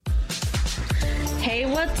Hey,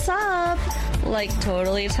 what's up? Like,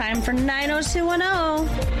 totally time for 90210.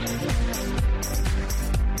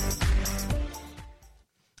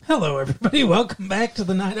 Hello, everybody. Welcome back to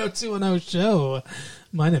the 90210 show.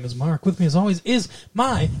 My name is Mark. With me, as always, is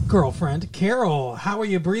my girlfriend, Carol. How are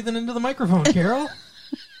you breathing into the microphone, Carol?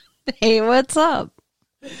 Hey, what's up?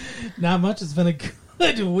 Not much. It's been a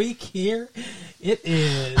good week here. It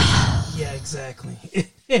is, yeah, exactly.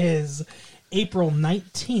 It is April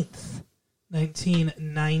 19th,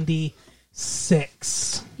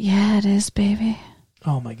 1996. Yeah, it is, baby.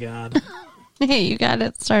 Oh, my God. Hey, you got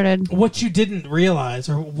it started. What you didn't realize,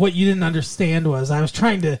 or what you didn't understand, was I was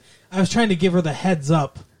trying to give her the heads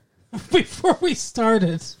up before we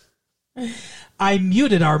started. I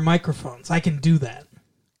muted our microphones. I can do that.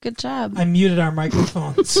 Good job. I muted our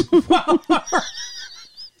microphones.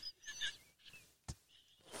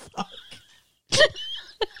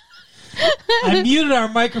 I muted our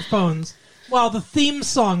microphones while the theme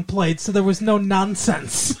song played, so there was no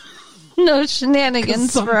nonsense. No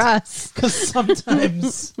shenanigans for us. Because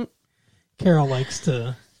sometimes Carol likes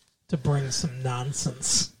to bring some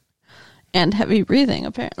nonsense. And heavy breathing,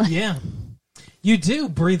 apparently. Yeah. You do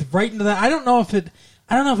breathe right into that. I don't know if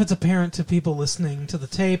it's apparent to people listening to the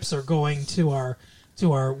tapes or going to our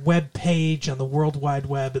web page on the World Wide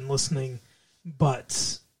Web and listening,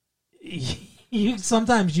 but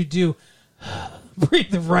sometimes you do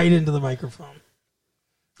breathe right into the microphone.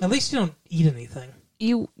 At least you don't eat anything.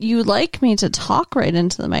 You like me to talk right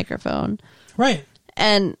into the microphone. Right.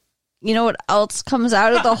 And you know what else comes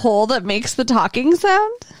out of the hole that makes the talking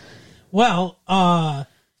sound? Well,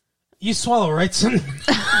 you swallow, right?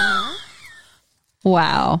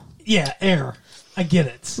 Wow. Yeah, air. I get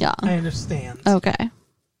it. Yeah. I understand. Okay.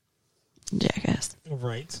 Jackass.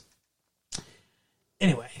 Right.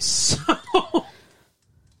 Anyway, so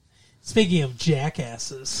speaking of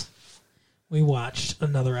jackasses, we watched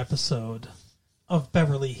another episode of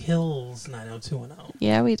Beverly Hills 90210.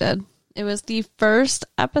 Yeah, we did. It was the first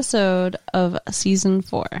episode of season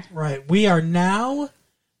 4. Right. We are now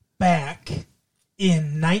back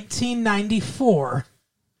in 1994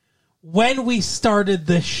 when we started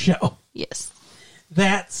this show. Yes.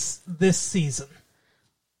 That's this season.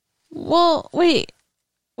 Well, wait.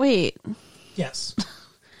 Yes.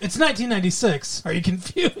 It's 1996. Are you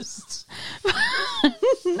confused?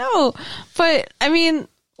 No, but I mean,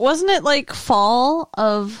 wasn't it like fall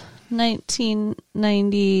of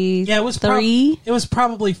 1993? Yeah, it was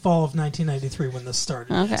probably fall of 1993 when this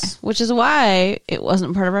started. Okay, yes. Which is why it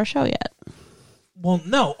wasn't part of our show yet. Well,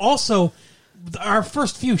 no. Also, our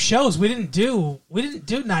first few shows we didn't do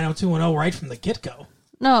 90210 right from the get-go.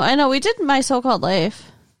 No, I know we did My So-Called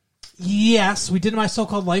Life. Yes, we did My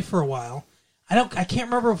So-Called Life for a while. I can't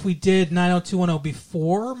remember if we did 90210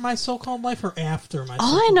 before My So-Called Life or after My So-Called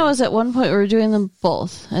Life. All I know is at one point we were doing them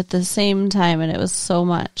both at the same time, and it was so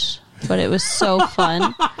much. But it was so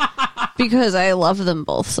fun because I love them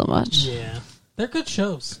both so much. Yeah. They're good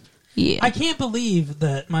shows. Yeah. I can't believe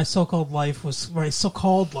that My So-Called Life was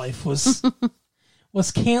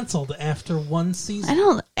was canceled after one season. I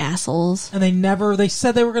know, assholes. And they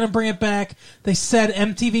said they were going to bring it back. They said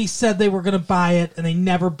MTV said they were going to buy it, and they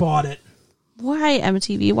never bought it. Why,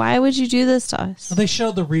 MTV? Why would you do this to us? They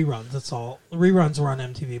showed the reruns, that's all. The reruns were on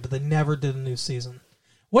MTV, but they never did a new season.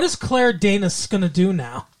 What is Claire Danes going to do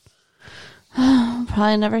now?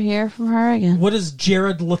 Probably never hear from her again. What is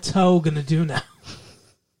Jared Leto going to do now?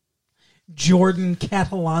 Jordan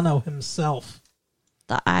Catalano himself.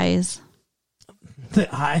 The eyes. The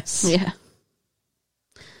eyes? Yeah.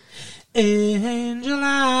 Angel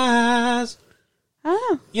eyes. I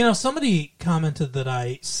don't know. You know, somebody commented that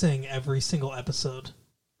I sing every single episode.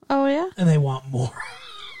 Oh, yeah? And they want more.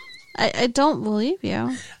 I don't believe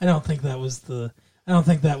you. I don't think that was the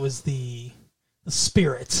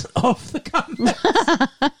spirit of the comment.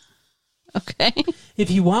 Okay.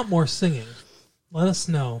 If you want more singing, let us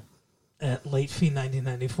know at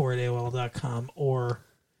latefee1994 at AOL.com or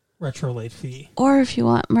retrolatefee. Or if you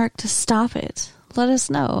want Mark to stop it, let us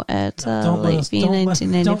know at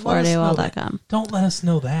latefee1994 at AOL.com. Don't let us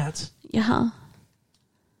know that. Yeah.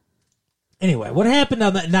 Anyway, what happened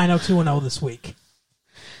on that 90210 this week?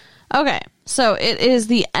 Okay, so it is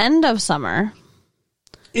the end of summer.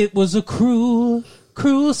 It was a cruel,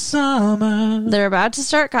 cruel summer. They're about to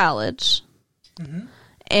start college. Mm-hmm.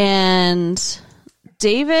 And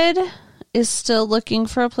David is still looking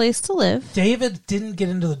for a place to live. David didn't get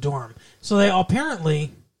into the dorm. So they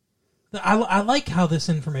apparently... I like how this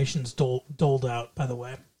information's doled out, by the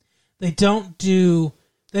way. They don't just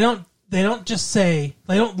say...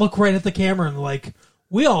 They don't look right at the camera and like,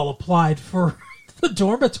 we all applied for the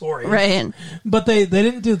dormitories. Right. But they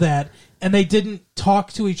didn't do that, and they didn't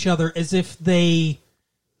talk to each other as if they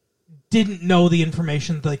didn't know the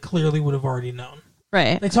information that they clearly would have already known.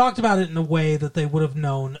 Right. They talked about it in a way that they would have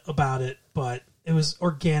known about it, but it was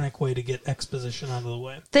organic way to get exposition out of the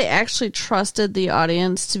way. They actually trusted the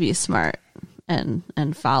audience to be smart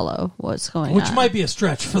and follow what's going on. Which might be a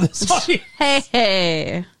stretch for this audience.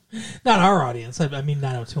 Hey. Not our audience. I mean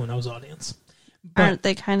 90210's audience. But, Aren't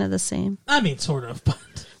they kind of the same? I mean, sort of, but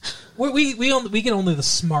we get only the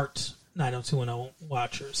smart 90210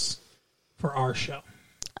 watchers for our show.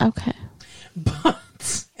 Okay.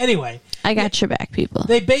 But anyway, I got your back, people.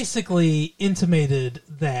 they basically intimated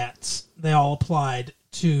that they all applied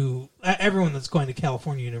to everyone that's going to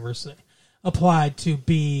California University applied to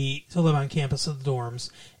live on campus at the dorms,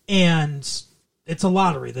 and it's a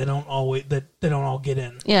lottery. They don't all get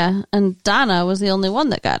in. Yeah, and Donna was the only one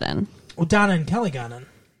that got in. Well, Donna and Kelly got in.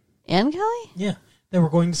 And Kelly? Yeah, they were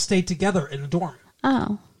going to stay together in a dorm.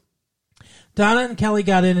 Oh. Donna and Kelly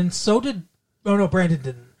got in, and so did... Oh, no, Brandon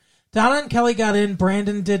didn't. Donna and Kelly got in,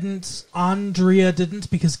 Brandon didn't, Andrea didn't,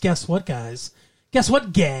 because guess what, guys? Guess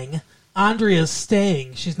what, gang? Andrea's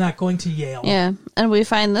staying. She's not going to Yale. Yeah, and we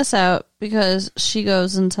find this out because she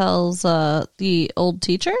goes and tells the old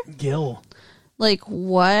teacher. Gil. Like,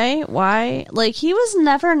 why? Why? Like, he was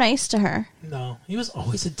never nice to her. No, he was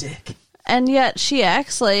always a dick. And yet she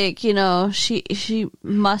acts like, you know, she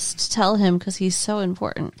must tell him because he's so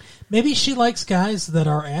important. Maybe she likes guys that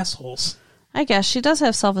are assholes. I guess she does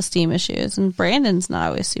have self-esteem issues, and Brandon's not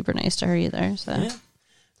always super nice to her either. So Yeah.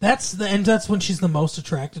 That's when she's the most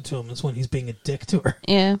attracted to him, is when he's being a dick to her.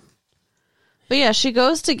 yeah. But yeah, she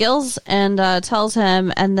goes to Gil's and tells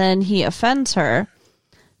him, and then he offends her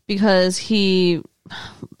because he's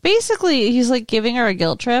like giving her a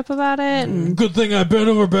guilt trip about it. And, Good thing I bent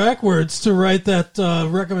over backwards to write that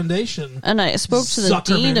recommendation. and I spoke to the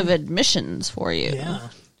Zuckerman. dean of admissions for you. Yeah.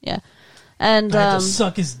 Yeah. And I had to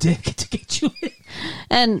suck his dick to get you in.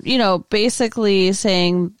 and you know, basically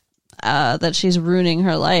saying that she's ruining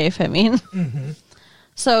her life. I mean,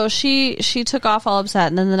 so she took off all upset,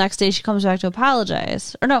 and then the next day she comes back to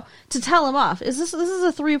apologize, or no, to tell him off. This is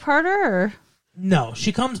a 3-parter? Or? No,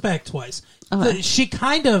 she comes back twice. Okay.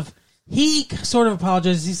 He sort of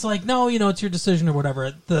apologizes. He's like, no, you know, it's your decision or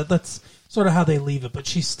whatever. That's sort of how they leave it, but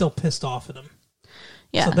she's still pissed off at him.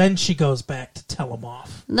 Yeah. So then she goes back to tell him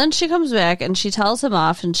off. And then she comes back and she tells him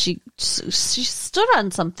off, and she stood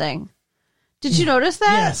on something. Did you notice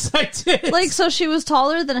that? Yes, I did. Like, so she was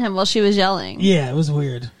taller than him while she was yelling. Yeah, it was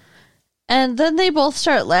weird. And then they both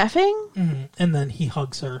start laughing. Mm-hmm. And then he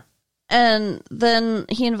hugs her. And then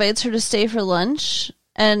he invites her to stay for lunch.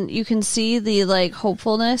 And you can see the, like,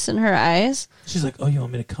 hopefulness in her eyes. She's like, oh, you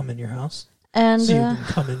want me to come in your house? And So you can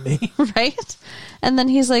come in me. right? And then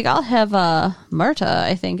he's like, I'll have Marta,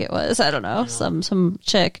 I think it was. I don't know. Some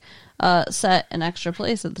chick set an extra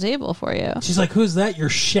place at the table for you. She's like, who's that? Your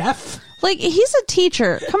chef? Like, he's a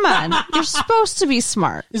teacher. Come on. You're supposed to be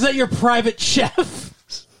smart. Is that your private chef?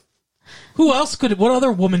 What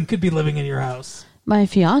other woman could be living in your house? My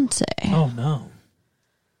fiance. Oh, no.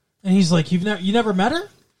 And he's like, you never met her?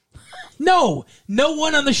 No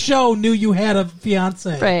one on the show knew you had a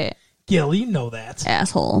fiance. Right. Gil, you know that.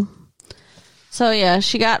 Asshole. So, yeah,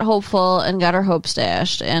 she got hopeful and got her hopes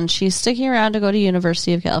dashed, and she's sticking around to go to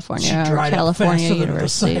University of California. She or dried California up faster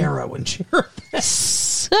University. than the Sahara when she heard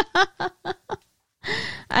that.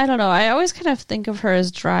 I don't know. I always kind of think of her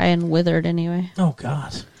as dry and withered anyway. Oh,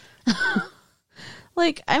 God.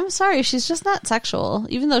 Like, I'm sorry, she's just not sexual,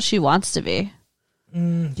 even though she wants to be.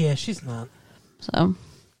 Yeah, she's not. So,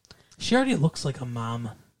 She already looks like a mom.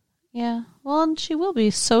 yeah. Well, and she will be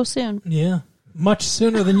so soon. Yeah. Much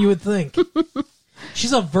sooner than you would think.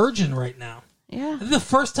 She's a virgin right now. Yeah. The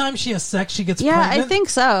first time she has sex, she gets Yeah, pregnant. I think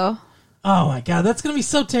so. Oh, my God. That's going to be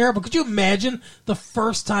so terrible. Could you imagine the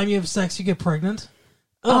first time you have sex, you get pregnant?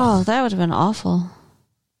 Oh, that would have been awful.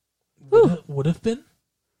 Would have been?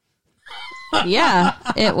 Yeah,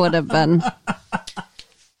 it would have been.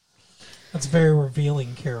 That's very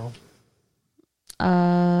revealing, Carol.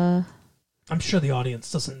 I'm sure the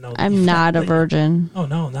audience doesn't know. That I'm not a virgin. Oh,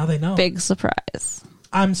 no. Now they know. Big surprise.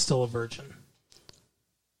 I'm still a virgin.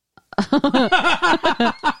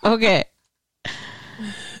 Okay.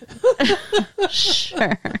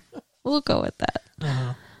 Sure. We'll go with that.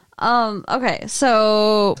 Uh-huh. Okay,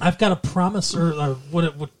 so I've got a promise, or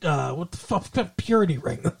what the fuck, purity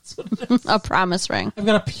ring. That's what it is. a promise ring. I've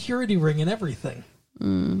got a purity ring and everything.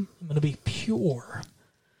 I'm going to be pure.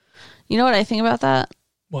 You know what I think about that?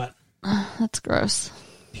 What? That's gross.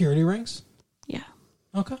 Purity rings? Yeah.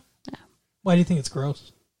 Okay. Yeah. Why do you think it's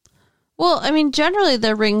gross? Well, I mean, generally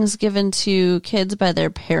they're rings given to kids by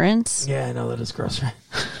their parents. Yeah, I know that is gross, right?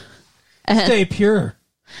 And, Stay pure.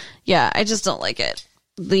 yeah, I just don't like it.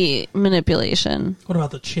 The manipulation. What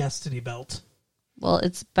about the chastity belt? Well,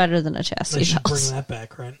 it's better than a They chastity should belt. bring that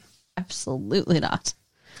back, right? Absolutely not.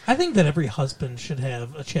 I think that every husband should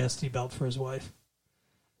have a chastity belt for his wife.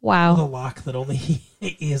 Wow. With a lock that only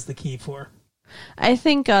he has the key for. I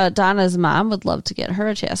think Donna's mom would love to get her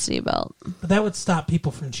a chastity belt. But that would stop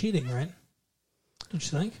people from cheating, right? Don't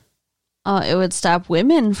you think? It would stop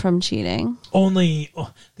women from cheating.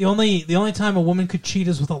 The only time a woman could cheat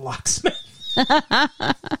is with a locksmith.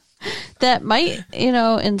 That might,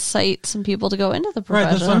 incite some people to go into the profession.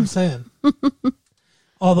 Right, that's what I'm saying.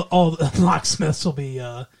 all the locksmiths will be,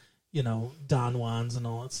 Don Juans and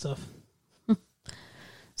all that stuff.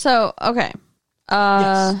 So, okay.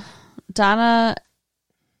 Yes. Donna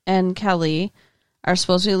and Kelly are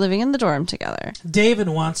supposed to be living in the dorm together. David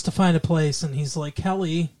wants to find a place, and he's like,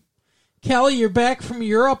 Kelly, you're back from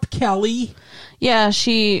Europe, Kelly. Yeah,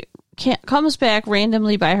 she comes back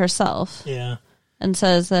randomly by herself. Yeah. And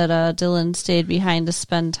says that Dylan stayed behind to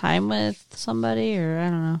spend time with somebody, or I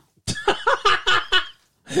don't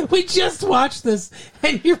know. We just watched this,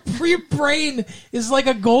 and your brain is like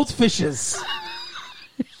a goldfish's.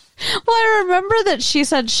 Well, I remember that she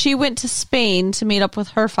said she went to Spain to meet up with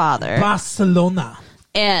her father. Barcelona.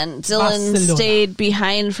 And Dylan stayed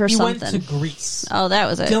behind for something. He went to Greece. Oh, that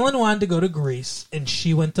was it. Dylan wanted to go to Greece, and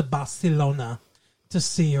she went to Barcelona to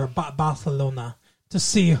see her. Barcelona to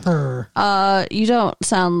see her. You don't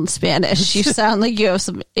sound Spanish. You sound like you have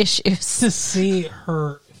some issues. To see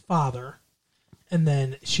her father, and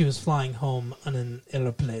then she was flying home on an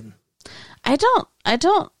airplane. I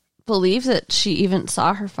don't believe that she even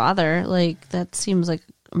saw her father. Like, that seems like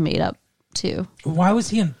made up too. Why was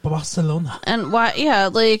he in Barcelona? And why? Yeah,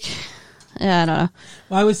 like, yeah, I don't know.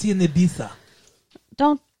 Why was he in Ibiza?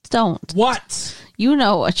 Don't. What? You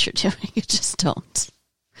know what you're doing. You just don't.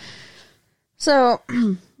 So,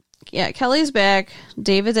 yeah, Kelly's back.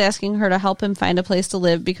 David's asking her to help him find a place to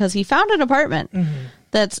live because he found an apartment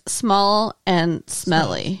that's small and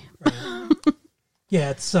smelly. Right.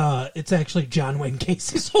 Yeah, it's actually John Wayne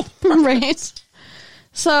Casey's old apartment. Right.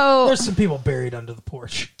 So there's some people buried under the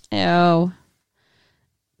porch. Ew.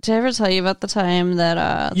 Did I ever tell you about the time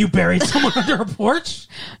that you buried someone under a porch?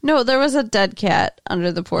 No, there was a dead cat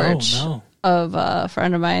under the porch of a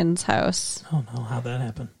friend of mine's house. Oh no, how'd that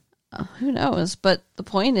happen? Who knows? But the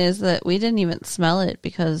point is that we didn't even smell it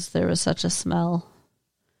because there was such a smell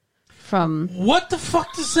from. What the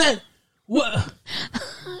fuck does that? What?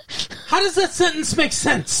 How does that sentence make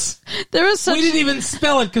sense? There was we didn't even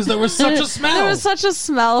spell it because there was such a smell. There was such a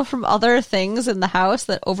smell from other things in the house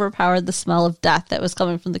that overpowered the smell of death that was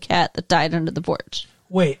coming from the cat that died under the porch.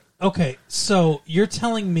 Wait, okay, so you're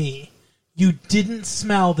telling me you didn't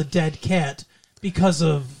smell the dead cat because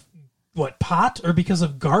of what, pot, or because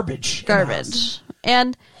of garbage? Garbage.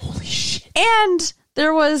 And holy shit! And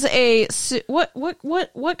there was a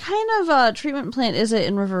what kind of treatment plant is it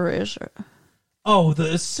in River Rouge? Oh,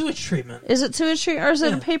 the sewage treatment. Is it sewage treatment or is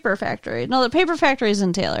it a paper factory? No, the paper factory is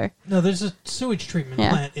in Taylor. No, there's a sewage treatment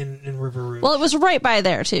plant in River Rouge. Well, it was right by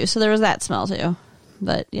there, too, so there was that smell, too.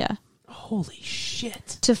 But, yeah. Holy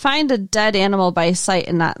shit. To find a dead animal by sight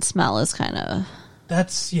and not smell is kind of...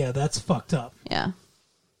 That's fucked up. Yeah.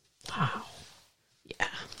 Wow. Yeah.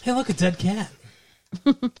 Hey, look, a dead cat.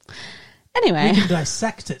 Anyway. We can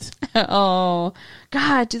dissect it. Oh.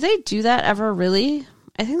 God, do they do that ever, really?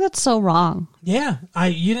 I think that's so wrong. Yeah,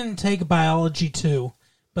 you didn't take biology 2,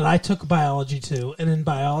 but I took biology 2, and in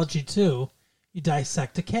biology 2, you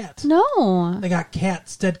dissect a cat. No. They got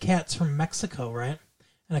dead cats from Mexico, right?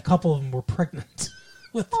 And a couple of them were pregnant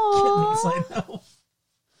with kittens, I know.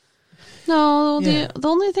 No, the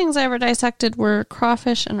only things I ever dissected were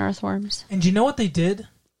crawfish and earthworms. And you know what they did?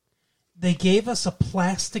 They gave us a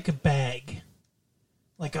plastic bag,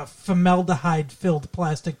 like a formaldehyde-filled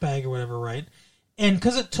plastic bag or whatever, right? And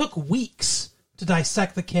because it took weeks to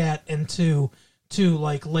dissect the cat and to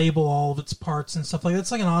like label all of its parts and stuff like that.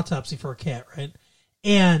 It's like an autopsy for a cat, right?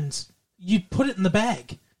 And you'd put it in the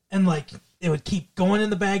bag, and like it would keep going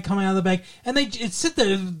in the bag, coming out of the bag, and it'd sit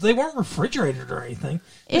there. They weren't refrigerated or anything.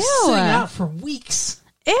 They're sitting out for weeks.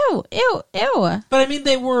 Ew. But I mean,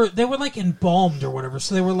 they were like embalmed or whatever,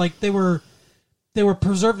 so they were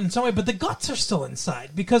preserved in some way, but the guts are still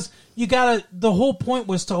inside because the whole point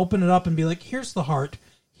was to open it up and be like, here's the heart,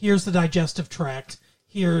 here's the digestive tract,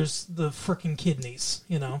 here's the frickin' kidneys,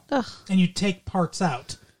 Ugh. And you take parts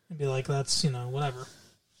out and be like, that's, whatever.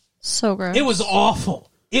 So gross. It was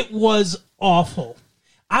awful. It was awful.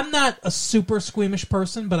 I'm not a super squeamish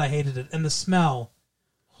person, but I hated it. And the smell,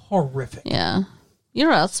 horrific. Yeah. You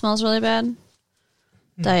know what else smells really bad?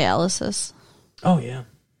 Dialysis. Oh, yeah.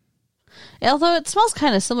 Although it smells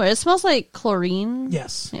kind of similar. It smells like chlorine.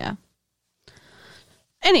 Yes. Yeah.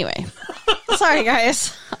 Anyway. Sorry,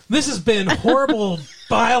 guys. This has been horrible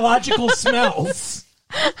biological smells.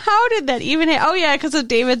 How did that even Oh, yeah, because of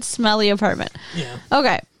David's smelly apartment. Yeah.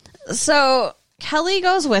 Okay. So Kelly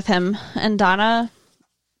goes with him, and Donna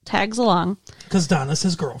tags along. Because Donna's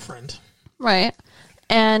his girlfriend. Right.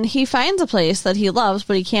 And he finds a place that he loves,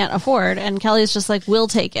 but he can't afford. And Kelly's just like, we'll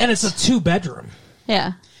take it. And it's a 2-bedroom.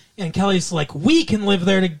 Yeah. And Kelly's like, we can live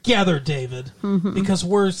there together, David. Because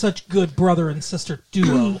we're such good brother and sister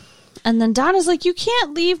duo. And then Donna's like, you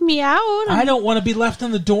can't leave me out. I don't want to be left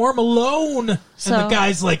in the dorm alone. So- and the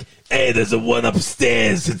guy's like, hey, there's a one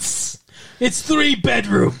upstairs. It's 3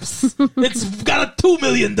 bedrooms. It's got a $2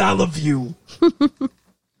 million view.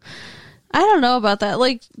 I don't know about that.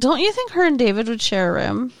 Like, don't you think her and David would share a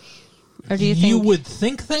room? Or do you think... You would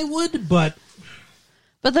think they would, but...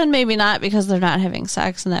 But then maybe not, because they're not having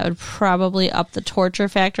sex, and that would probably up the torture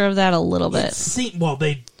factor of that a little bit.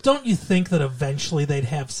 Don't you think that eventually they'd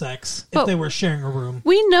have sex if they were sharing a room?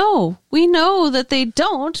 We know that they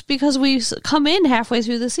don't, because we come in halfway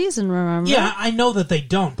through the season, remember? Yeah, I know that they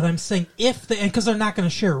don't, but I'm saying if they... Because they're not going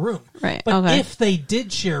to share a room. Right, But okay. if they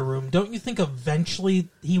did share a room, don't you think eventually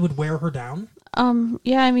he would wear her down?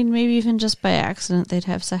 Yeah, I mean, maybe even just by accident they'd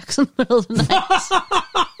have sex in the middle of the night.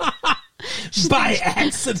 By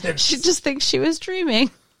accident. She just thinks she was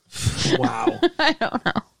dreaming. Wow. I don't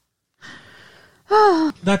know.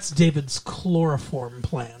 That's David's chloroform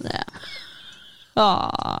plan. Yeah.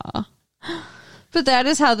 Aww. But that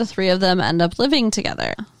is how the 3 of them end up living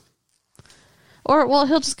together. Or, well,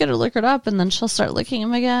 he'll just get her liquored up, and then she'll start licking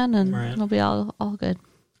him again, and it'll be all good.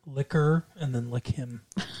 Lick her, and then lick him.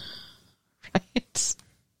 Right.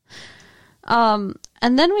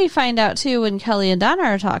 And then we find out, too, when Kelly and Donna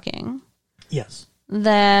are talking... Yes.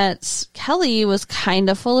 That Kelly was kind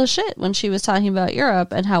of full of shit when she was talking about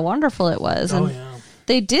Europe and how wonderful it was. And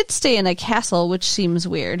they did stay in a castle, which seems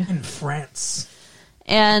weird. In France.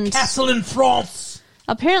 And Castle in France.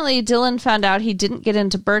 Apparently, Dylan found out he didn't get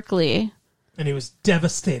into Berkeley. And he was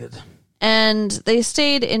devastated. And they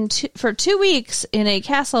stayed for 2 weeks in a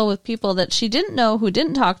castle with people that she didn't know who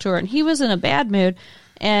didn't talk to her. And he was in a bad mood.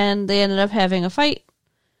 And they ended up having a fight.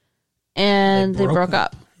 And they broke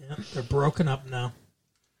up. They're broken up now.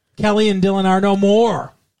 Kelly and Dylan are no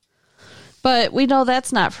more. But we know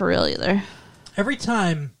that's not for real either. Every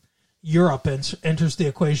time Europe enters the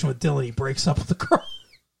equation with Dylan, he breaks up with the girl.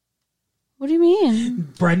 What do you mean?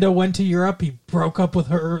 Brenda went to Europe. He broke up with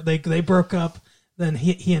her. They broke up. Then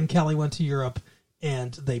he and Kelly went to Europe,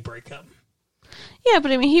 and they break up. Yeah,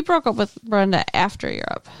 but I mean, he broke up with Brenda after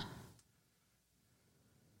Europe.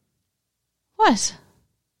 What?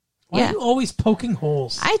 Why are you always poking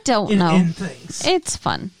holes? I don't know. In things. It's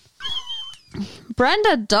fun.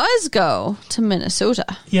 Brenda does go to Minnesota.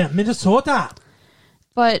 Yeah, Minnesota.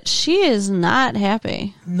 But she is not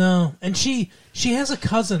happy. No. And she has a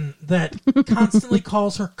cousin that constantly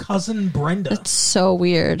calls her cousin Brenda. It's so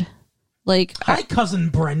weird. Like, hi, cousin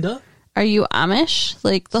Brenda. Are you Amish?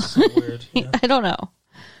 Like, so weird. Yeah. I don't know.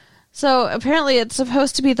 So apparently it's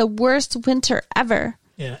supposed to be the worst winter ever.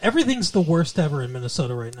 Yeah, everything's the worst ever in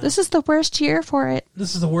Minnesota right now. This is the worst year for it.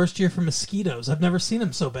 This is the worst year for mosquitoes. I've never seen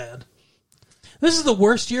them so bad. This is the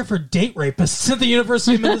worst year for date rapists at the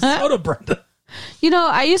University of Minnesota, Brenda. You know,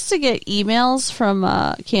 I used to get emails from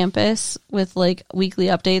campus with, like, weekly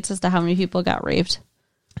updates as to how many people got raped.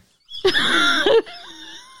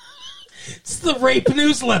 It's the rape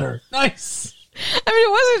newsletter. Nice. I mean,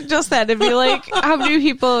 it wasn't just that. It'd be like, how many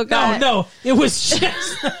people got... No. It was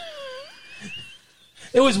just...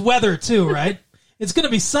 It was weather, too, right? It's going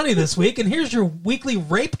to be sunny this week, and here's your weekly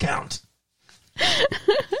rape count.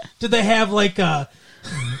 Did they have, like,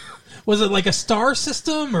 was it like a star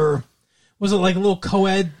system, or was it like little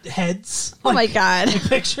co-ed heads? Oh, my God. Like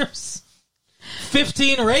pictures?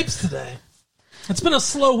 15 rapes today. It's been a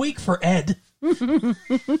slow week for Ed.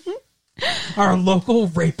 Our local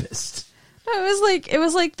rapist. It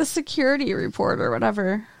was like the security report or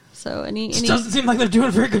whatever. So any doesn't seem like they're doing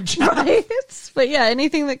a very good job. Right? But yeah,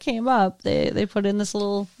 anything that came up, they put in this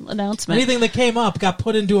little announcement. Anything that came up got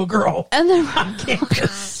put into a girl. And then on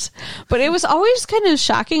campus. But it was always kind of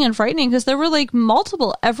shocking and frightening because there were like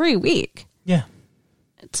multiple every week. Yeah.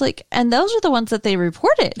 It's like, and those are the ones that they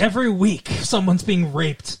reported. Every week someone's being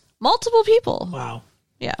raped. Multiple people. Wow.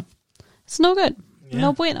 Yeah. It's no good. Yeah.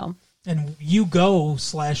 No bueno. And you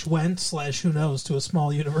go/went/who knows to a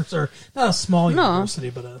small university, or not a small university,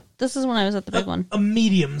 but this is when I was at the big one. A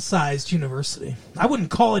medium-sized university. I wouldn't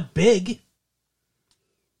call it big.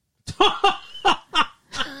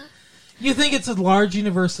 You think it's a large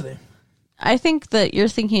university? I think that you're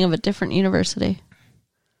thinking of a different university.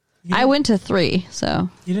 I went to 3, so.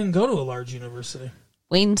 You didn't go to a large university.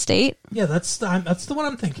 Wayne State? Yeah, that's the one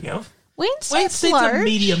I'm thinking of. Wayne State's a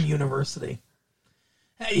medium university.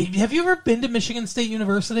 Hey, have you ever been to Michigan State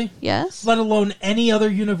University? Yes. Let alone any other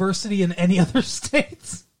university in any other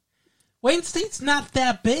states. Wayne State's not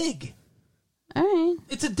that big. All right.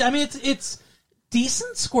 It's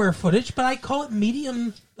decent square footage, but I call it a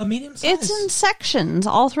medium size. It's in sections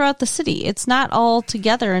all throughout the city. It's not all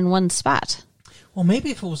together in one spot. Well,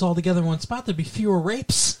 maybe if it was all together in one spot, there'd be fewer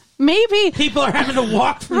rapes. Maybe. People are having to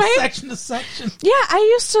walk from section to section. Yeah,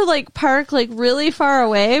 I used to park really far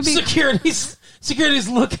away. Security's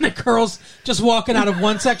looking at girls just walking out of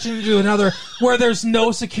one section into another where there's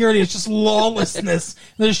no security. It's just lawlessness.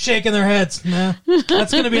 They're just shaking their heads. Nah,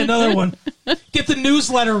 that's going to be another one. Get the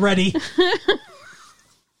newsletter ready.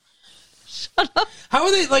 Shut up. How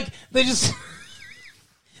are they just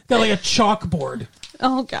got a chalkboard.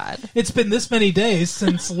 Oh, God. It's been this many days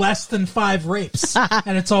since less than 5 rapes,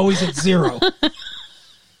 and it's always at 0.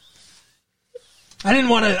 I didn't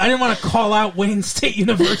want to call out Wayne State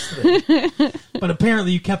University, but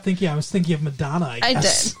apparently you kept thinking I was thinking of Madonna. I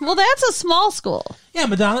guess. I did. Well, that's a small school. Yeah,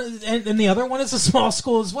 Madonna, and the other one is a small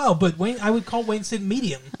school as well. But I would call Wayne State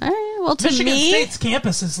medium. All right. Well, to Michigan me, State's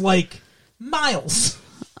campus is miles.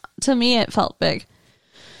 To me, it felt big.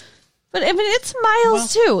 But it's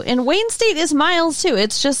miles too, and Wayne State is miles too.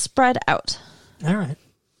 It's just spread out. All right.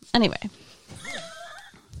 Anyway,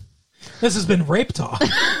 this has been Rape Talk.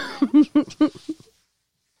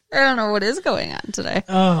 I don't know what is going on today.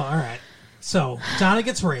 Oh, all right. So Donna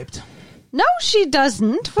gets raped. No, she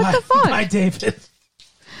doesn't. What the fuck? By David.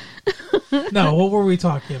 No, what were we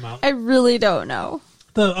talking about? I really don't know.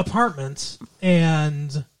 The apartment,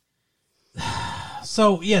 and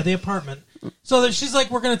so yeah, the apartment. So she's like,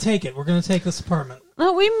 we're going to take it. We're going to take this apartment.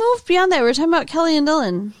 No, we moved beyond that. We were talking about Kelly and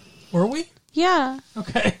Dylan. Were we? Yeah.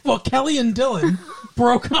 Okay. Well, Kelly and Dylan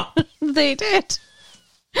broke up. They did.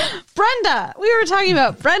 Brenda. We were talking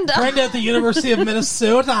about Brenda. Brenda at the University of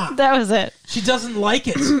Minnesota. That was it. She doesn't like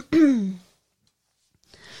it.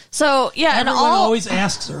 So, yeah. Everyone always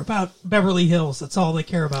asks her about Beverly Hills. That's all they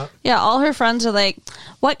care about. Yeah, all her friends are like,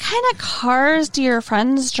 what kind of cars do your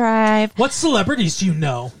friends drive? What celebrities do you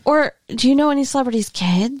know? Or do you know any celebrities'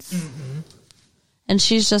 kids? Mm-hmm. And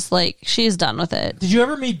she's just she's done with it. Did you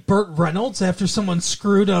ever meet Burt Reynolds after someone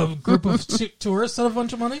screwed a group of tourists out of a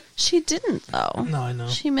bunch of money? She didn't, though. No, I know.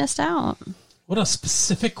 She missed out. What a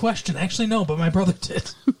specific question. Actually, no, but my brother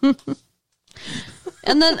did.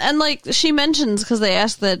 And she mentions, because they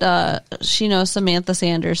asked that she knows Samantha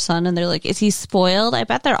Sanders' son, and they're like, is he spoiled? I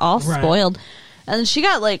bet they're all spoiled. And she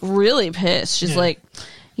got really pissed. She's they're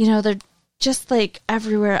just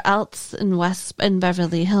everywhere else in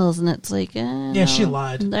Beverly Hills, and it's yeah, she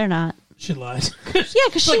lied. They're not. She lied. Yeah,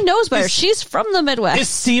 because she knows better. She's from the Midwest. Is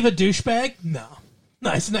Steve a douchebag? No.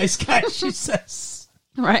 Nice guy, she says.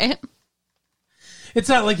 Right. It's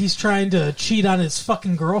not like he's trying to cheat on his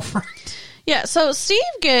fucking girlfriend. Yeah, so Steve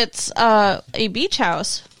gets a beach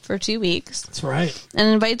house for 2 weeks. That's right. And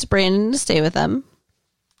invites Brandon to stay with them.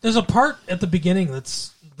 There's a part at the beginning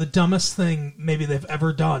that's the dumbest thing maybe they've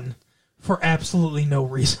ever done for absolutely no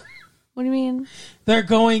reason. What do you mean? They're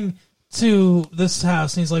going to this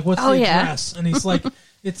house, and he's like, what's the address? And he's like,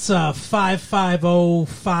 it's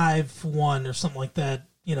 55051 or something like that,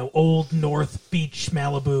 Old North Beach,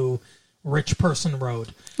 Malibu, Rich Person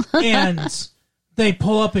Road. And they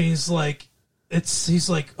pull up, and he's like,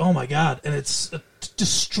 oh my God, and it's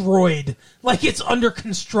destroyed, it's under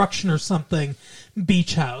construction or something,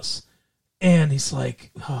 beach house. And he's like,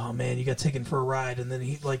 oh man, you got taken for a ride. And then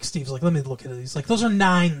Steve's like, let me look at it. He's like, those are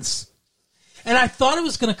 9s. And I thought it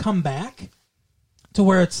was going to come back to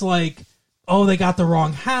where it's oh, they got the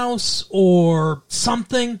wrong house or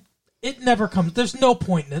something. It never comes. There's no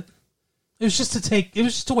point in it. It was just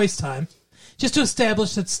to waste time. Just to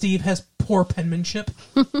establish that Steve has poor penmanship.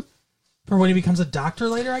 For when he becomes a doctor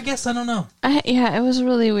later, I guess? I don't know. Yeah, it was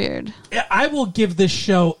really weird. I will give this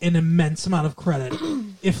show an immense amount of credit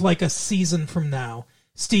if, a season from now,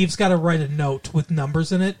 Steve's got to write a note with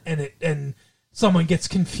numbers in it, and someone gets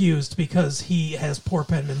confused because he has poor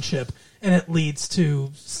penmanship, and it leads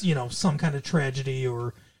to, some kind of tragedy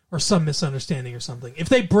or some misunderstanding or something. If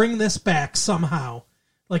they bring this back somehow,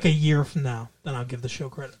 a year from now, then I'll give the show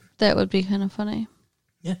credit. That would be kind of funny.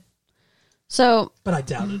 Yeah. So, but I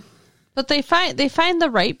doubt it. But they find the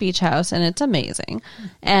right beach house, and it's amazing.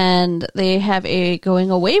 And they have a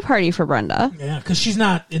going away party for Brenda. Yeah, because she's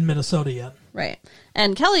not in Minnesota yet. Right.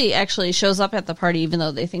 And Kelly actually shows up at the party even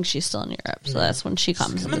though they think she's still in Europe. So that's when she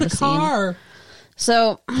comes Come into in the scene. car.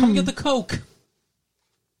 So Come get the Coke.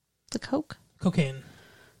 the Coke. Cocaine.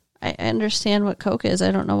 I understand what Coke is.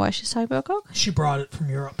 I don't know why she's talking about Coke. She brought it from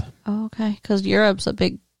Europe. Oh, okay. Because Europe's a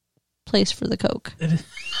big place for the Coke. It is.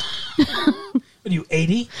 What are you,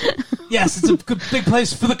 80? Yes, it's a good big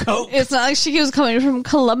place for the Coke. It's not like she was coming from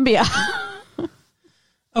Colombia.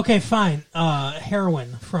 Okay, fine.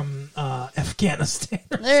 Heroin from Afghanistan.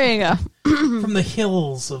 There you go. From the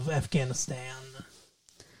hills of Afghanistan.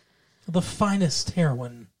 The finest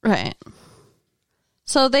heroin. Right.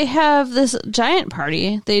 So they have this giant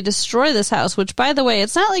party. They destroy this house, which, by the way,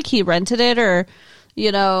 it's not like he rented it or,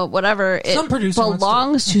 whatever. Some it producer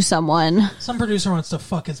belongs to someone. Some producer wants to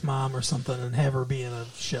fuck his mom or something and have her be in a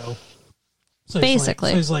show. So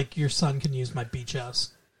Basically. he's like, your son can use my beach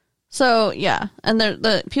house. So, yeah. And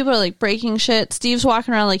the people are, like, breaking shit. Steve's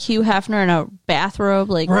walking around like Hugh Hefner in a bathrobe.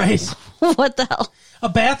 Like, Right. What the hell? A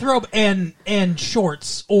bathrobe and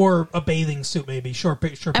shorts or a bathing suit, maybe. Short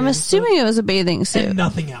I'm assuming it was a bathing suit. and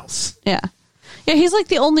nothing else. Yeah. Yeah, he's like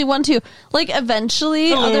the only one too. Like eventually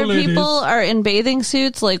Hello, other ladies. people are in bathing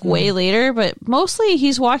suits like way later, but mostly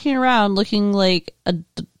he's walking around looking like a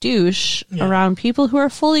douche around people who are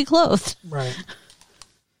fully clothed. Right.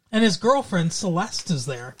 And his girlfriend, Celeste, is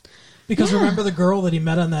there. Because remember the girl that he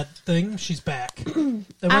met on that thing? She's back.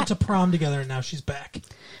 They went to prom together and now she's back.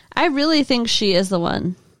 I really think she is the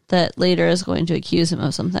one that later is going to accuse him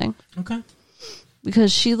of something. Okay.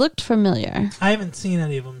 Because she looked familiar. I haven't seen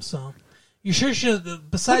any of them, so... You sure should...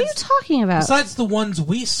 Besides, What are you talking about? Besides the ones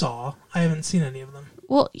we saw, I haven't seen any of them.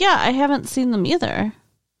 Well, yeah, I haven't seen them either.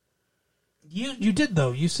 You did,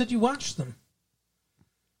 though. You said you watched them.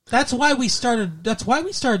 That's why we started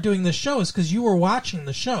doing this show, is because you were watching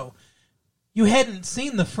the show. You hadn't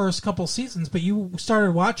seen the first couple seasons, but you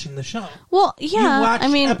started watching the show. Well, yeah, You watched I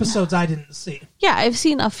mean, episodes I didn't see. yeah, I've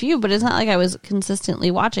seen a few, but it's not like I was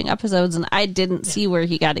consistently watching episodes, and I didn't see where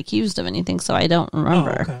he got accused of anything, so I don't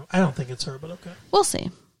remember. Oh, okay. I don't think it's her, but okay. We'll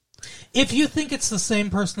see. If you think it's the same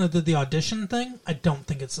person that did the audition thing, I don't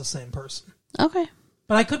think it's the same person. Okay,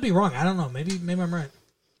 But I could be wrong. I don't know. Maybe I'm right.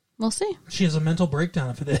 we'll see. She has a mental breakdown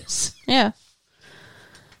if it is. Yeah.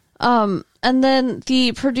 And then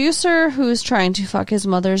the producer who's trying to fuck his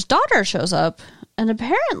mother's daughter shows up, and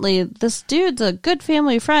apparently this dude's a good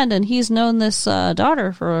family friend, and he's known this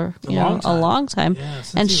daughter for a long time. Yeah,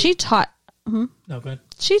 since and he- she taught No, go ahead.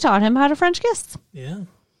 she taught him how to French kiss, Yeah.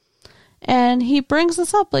 and he brings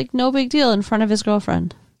this up like no big deal in front of his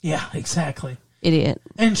girlfriend. Yeah, exactly. Idiot.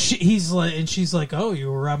 And she's like, oh,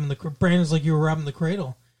 you were robbing the... Brandon's like, you were robbing the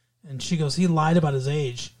cradle. And she goes, he lied about his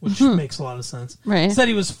age, which makes a lot of sense. Right. Said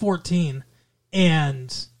he was 14,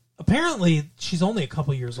 and apparently she's only a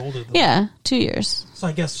couple years older than Yeah, 2 years. So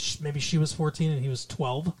I guess maybe she was 14 and he was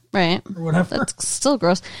 12 Right. or whatever. That's still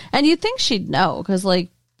gross. And you'd think she'd know, because, like,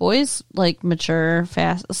 boys, like, mature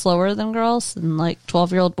slower than girls, and, like,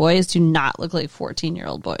 12-year-old boys do not look like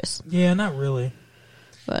 14-year-old boys. Yeah, not really.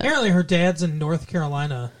 But Apparently her dad's in North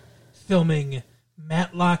Carolina filming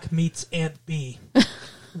Matlock Meets Aunt B.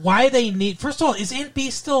 Why they need... First of all, is Aunt B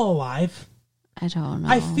still alive? I don't know.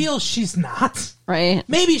 I feel she's not. Right?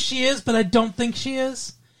 Maybe she is, but I don't think she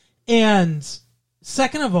is. And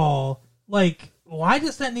second of all, like, why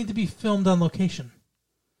does that need to be filmed on location?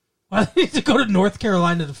 Why do they need to go to North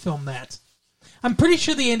Carolina to film that? I'm pretty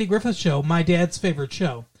sure the Andy Griffith Show, my dad's favorite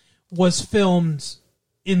show, was filmed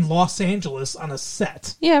in Los Angeles on a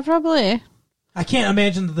set. Yeah, probably. I can't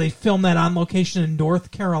imagine that they filmed that on location in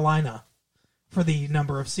North Carolina for the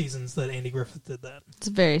number of seasons that Andy Griffith did that. It's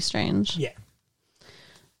very strange. Yeah.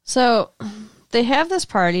 So they have this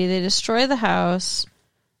party, they destroy the house,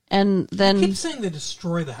 and I then keep saying they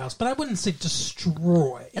destroy the house, but I wouldn't say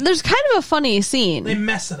destroy. there's kind of a funny scene, They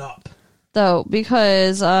mess it up. though,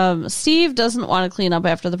 because Steve doesn't want to clean up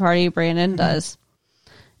after the party, Brandon does.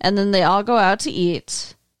 And then they all go out to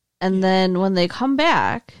eat, and then when they come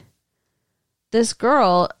back, this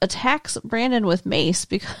girl attacks Brandon with mace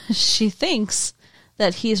because she thinks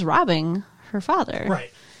that he's robbing her father. Right.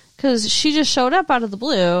 Because she just showed up out of the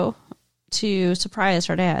blue to surprise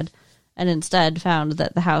her dad, and instead found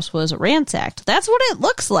that the house was ransacked. That's what it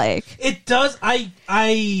looks like. It does.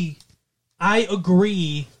 I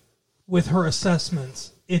agree with her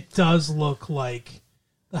assessments. It does look like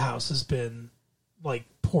the house has been, like,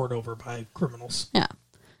 poured over by criminals. Yeah.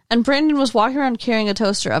 And Brandon was walking around carrying a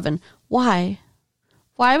toaster oven. Why?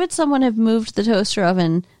 Why would someone have moved the toaster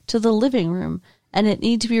oven to the living room and it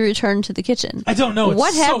need to be returned to the kitchen? I don't know. It's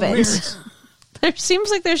What so happened? weird. There seems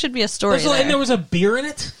like there should be a story there. And there was a beer in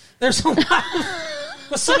it. There's a lot.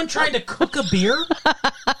 Was someone trying to cook a beer?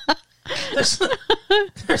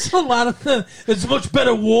 There's a lot of it's much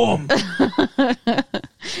better warm.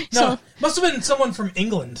 No, must have been someone from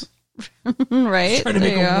England. Right? Trying to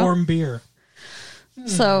make a warm beer.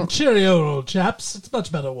 So Cheerio, old chaps. It's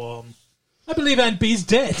much better warm. I believe Aunt Bee's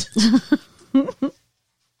dead.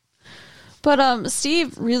 But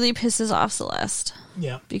Steve really pisses off Celeste.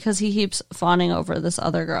 Yeah. Because he keeps fawning over this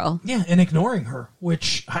other girl. Yeah, and ignoring her,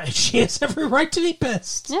 which she has every right to be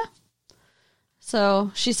pissed. Yeah.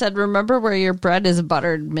 So she said, remember where your bread is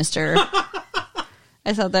buttered, mister.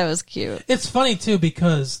 I thought that was cute. It's funny, too,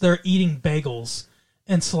 because they're eating bagels,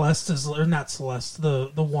 and Celeste is, or not Celeste, the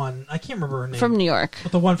one, I can't remember her name. From New York.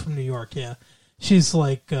 But the one from New York, yeah. She's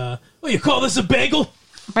like, you call this a bagel?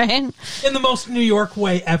 Right? In the most New York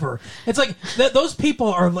way ever. It's like, those people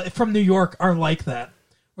are from New York are like that.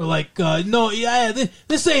 Or like, no, yeah,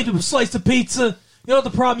 this ain't a slice of pizza. You know what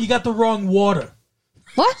the problem? You got the wrong water.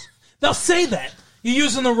 What? They'll say that. You're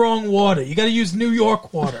using the wrong water. You got to use New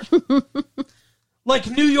York water. Like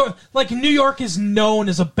New York is known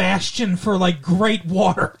as a bastion for like great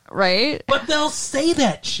water. Right? But they'll say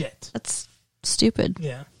that shit. That's stupid.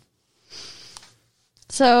 Yeah.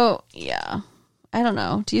 So, yeah. I don't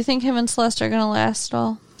know. Do you think him and Celeste are going to last at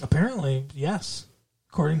all? Apparently, yes.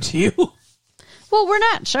 According to you. Well, we're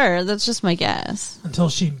not sure. That's just my guess. Until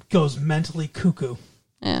she goes mentally cuckoo.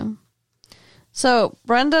 Yeah. So,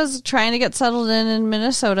 Brenda's trying to get settled in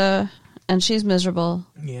Minnesota, and she's miserable.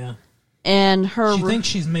 Yeah. And she thinks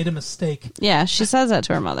she's made a mistake. Yeah, she says that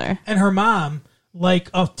to her mother. And her mom, like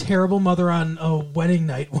a terrible mother on a wedding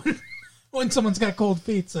night, when someone's got cold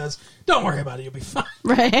feet, says, don't worry about it, you'll be fine.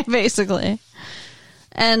 Right, basically.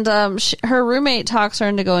 And her roommate talks her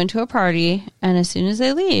into going to a party, and as soon as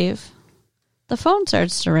they leave, the phone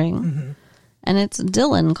starts to ring. Mm-hmm. And it's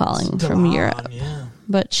Dylan calling from Europe. Yeah.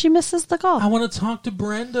 But she misses the call. I want to talk to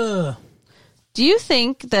Brenda. Do you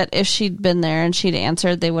think that if she'd been there and she'd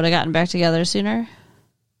answered, they would have gotten back together sooner?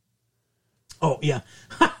 Oh, yeah.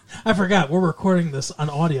 I forgot. We're recording this on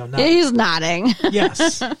audio now. Yeah, he's nodding.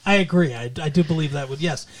 Yes, I agree. I do believe that would,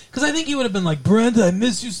 yes. Because I think he would have been like, Brenda, I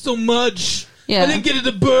miss you so much. Yeah. I didn't get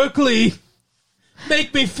into Berkeley.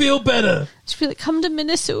 Make me feel better. She'd be like, come to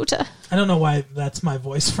Minnesota. I don't know why that's my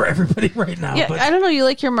voice for everybody right now. Yeah, but I don't know. You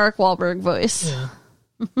like your Mark Wahlberg voice. Yeah.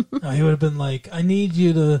 No, he would have been like, I need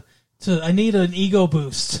you I need an ego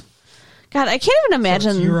boost. God, I can't even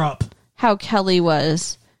imagine you're up. How Kelly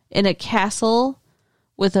was in a castle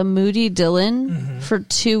with a moody Dylan for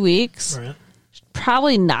 2 weeks. Right.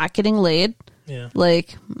 Probably not getting laid. Yeah.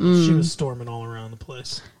 Like, she was storming all around the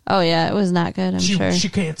place. Oh, yeah, it was not good, I'm sure. She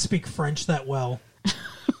can't speak French that well.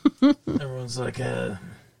 Everyone's like,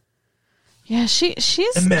 yeah,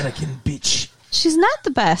 she's American bitch. She's not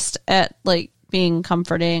the best at, like, being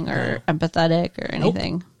comforting or empathetic or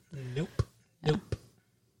anything. Nope.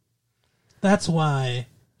 That's why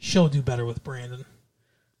she'll do better with Brandon.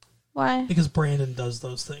 Why? Because Brandon does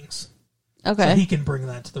those things. Okay. So he can bring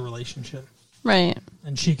that to the relationship. Right.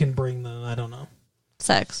 And she can bring I don't know.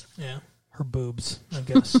 Sex. Yeah. Her boobs, I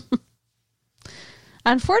guess.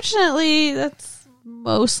 Unfortunately, that's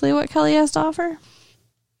mostly what Kelly has to offer.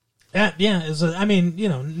 Yeah. I mean,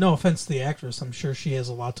 no offense to the actress. I'm sure she has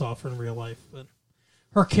a lot to offer in real life. But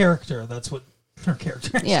her character, that's what her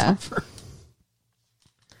character has to offer.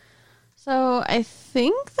 So I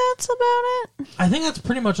think that's about it. I think that's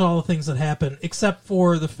pretty much all the things that happen, except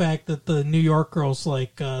for the fact that the New York girl's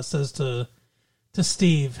like says to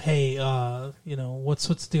Steve, "Hey, what's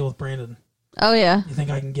the deal with Brandon? Oh yeah, you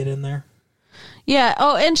think I can get in there?" Yeah.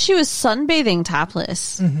 Oh, and she was sunbathing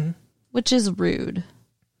topless, which is rude.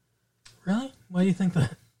 Really? Why do you think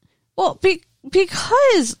that? Well,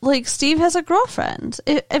 because like Steve has a girlfriend.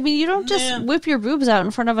 I mean, you don't just whip your boobs out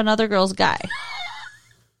in front of another girl's guy.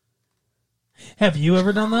 Have you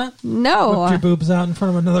ever done that? No. Whipped your boobs out in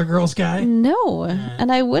front of another girl's guy? No,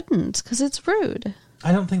 and I wouldn't, because it's rude.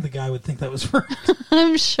 I don't think the guy would think that was rude.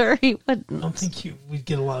 I'm sure he wouldn't. I don't think we'd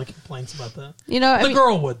get a lot of complaints about that. The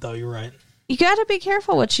girl would, though, you're right. You got to be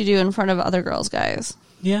careful what you do in front of other girls' guys.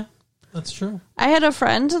 Yeah, that's true. I had a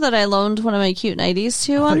friend that I loaned one of my cute nighties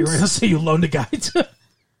to once. You were going to say you loaned a guy to...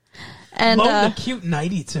 And loaned a cute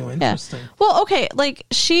nightie to. Interesting. Yeah. Well, okay, like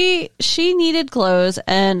she needed clothes,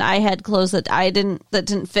 and I had clothes that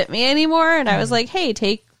didn't fit me anymore, and I was like, "Hey,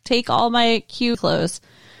 take all my cute clothes,"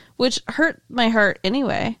 which hurt my heart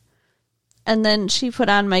anyway. And then she put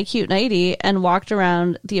on my cute nightie and walked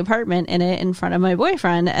around the apartment in it in front of my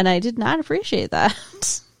boyfriend, and I did not appreciate that.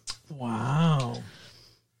 Wow,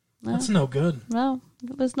 that's no good. No,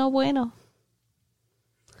 it was no bueno.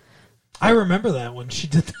 I remember that when she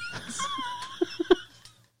did that.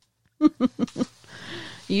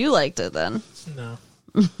 You liked it then. No.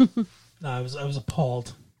 No, I was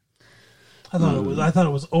appalled. I thought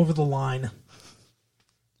it was over the line.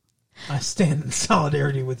 I stand in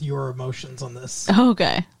solidarity with your emotions on this.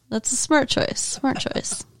 Okay. That's a smart choice. Smart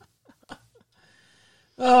choice.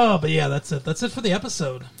 Oh, but yeah, that's it. That's it for the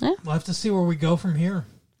episode. Yeah. We'll have to see where we go from here.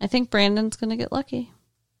 I think Brandon's going to get lucky.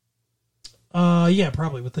 Yeah,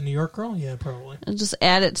 probably. With the New York girl? Yeah, probably. And just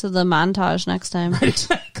add it to the montage next time. Right,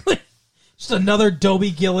 exactly. Just another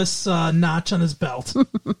Dobie Gillis notch on his belt.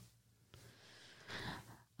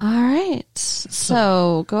 All right.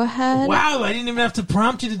 So go ahead. Wow, I didn't even have to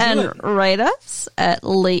prompt you to do and it. write us at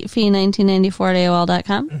latefee1994 at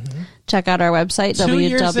AOL.com. Mm-hmm. Check out our website, 2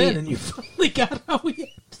 years in, and you finally got how we end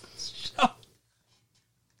this show.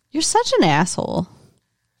 You're such an asshole.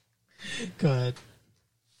 Go ahead.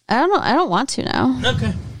 I don't know. I don't want to now.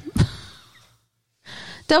 Okay.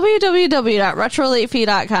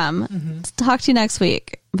 www.retrolatefee.com. Talk to you next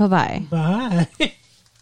week. Bye-bye. Bye.